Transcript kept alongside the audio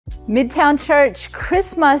Midtown Church,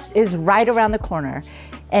 Christmas is right around the corner.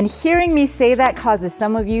 And hearing me say that causes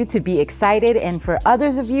some of you to be excited, and for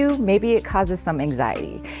others of you, maybe it causes some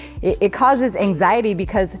anxiety. It causes anxiety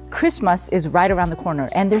because Christmas is right around the corner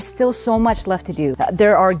and there's still so much left to do.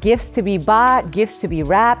 There are gifts to be bought, gifts to be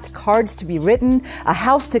wrapped, cards to be written, a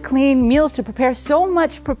house to clean, meals to prepare, so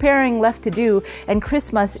much preparing left to do, and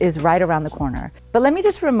Christmas is right around the corner. But let me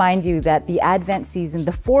just remind you that the Advent season,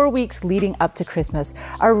 the 4 weeks leading up to Christmas,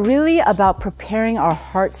 are really about preparing our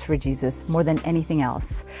hearts for Jesus more than anything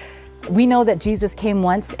else. We know that Jesus came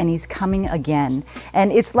once and he's coming again.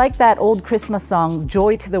 And it's like that old Christmas song,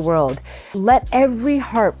 Joy to the World. Let every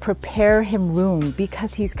heart prepare him room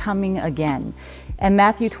because he's coming again. And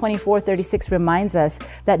Matthew 24:36 reminds us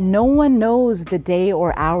that no one knows the day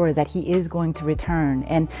or hour that he is going to return.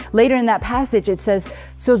 And later in that passage, it says,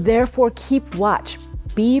 so therefore keep watch.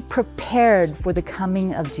 Be prepared for the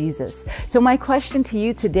coming of Jesus. So my question to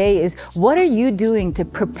you today is, what are you doing to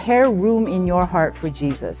prepare room in your heart for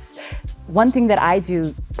Jesus? One thing that I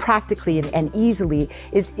do practically and easily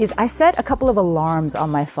is I set a couple of alarms on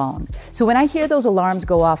my phone. So when I hear those alarms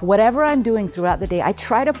go off, whatever I'm doing throughout the day, I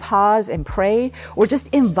try to pause and pray or just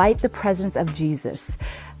invite the presence of Jesus.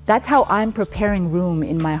 That's how I'm preparing room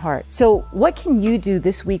in my heart. So what can you do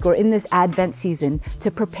this week or in this Advent season to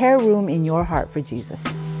prepare room in your heart for Jesus?